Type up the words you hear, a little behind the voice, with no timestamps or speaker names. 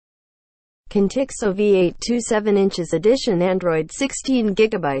Contixo V8-2 7 inches edition Android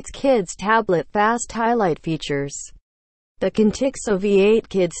 16GB Kids Tablet Fast Highlight Features. The Contixo V8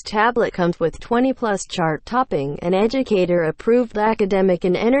 Kids tablet comes with 20+ chart-topping and educator-approved academic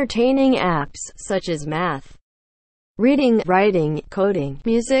and entertaining apps, such as math, reading, writing, coding,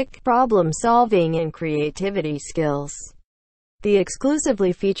 music, problem-solving and creativity skills. The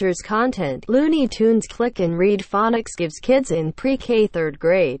exclusively features content, Looney Tunes Click and Read phonics gives kids in pre-K 3rd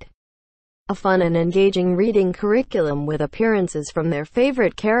grade a fun and engaging reading curriculum with appearances from their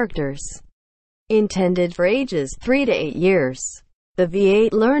favorite characters. Intended for ages 3 to 8 years, the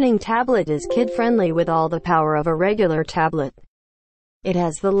V8 learning tablet is kid-friendly with all the power of a regular tablet. It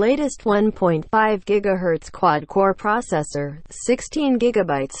has the latest 1.5 GHz quad-core processor, 16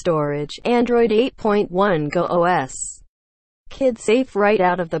 GB storage, Android 8.1 Go OS. Kid-safe right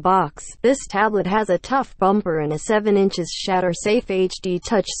out of the box, this tablet has a tough bumper and a 7 inches shatter-safe HD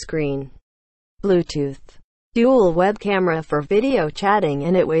touchscreen. Bluetooth, dual web camera for video chatting,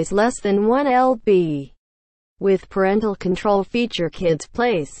 and it weighs less than 1 lb. With parental control feature Kids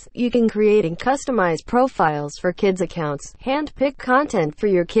Place, you can create and customize profiles for kids' accounts, hand-pick content for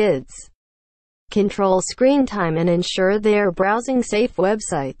your kids, control screen time and ensure they are browsing safe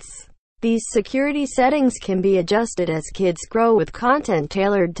websites. These security settings can be adjusted as kids grow with content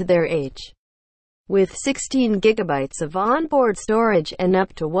tailored to their age. With 16 GB of onboard storage and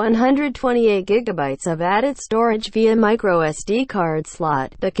up to 128 GB of added storage via microSD card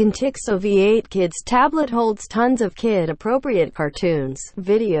slot, the Contixo V8 Kids tablet holds tons of kid-appropriate cartoons,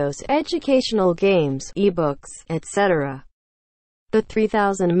 videos, educational games, ebooks, etc. The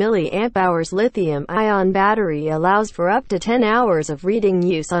 3000 mAh lithium-ion battery allows for up to 10 hours of reading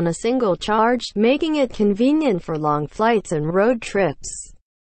use on a single charge, making it convenient for long flights and road trips.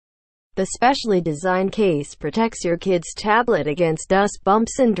 The specially designed case protects your kid's tablet against dust,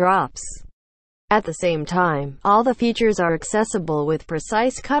 bumps and drops. At the same time, all the features are accessible with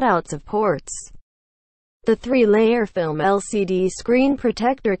precise cutouts of ports. The 3-layer film LCD screen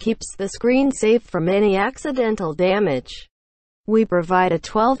protector keeps the screen safe from any accidental damage. We provide a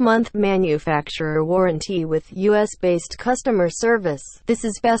 12-month manufacturer warranty with US-based customer service. This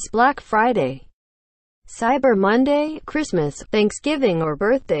is best Black Friday, Cyber Monday, Christmas, Thanksgiving or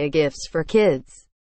birthday gifts for kids.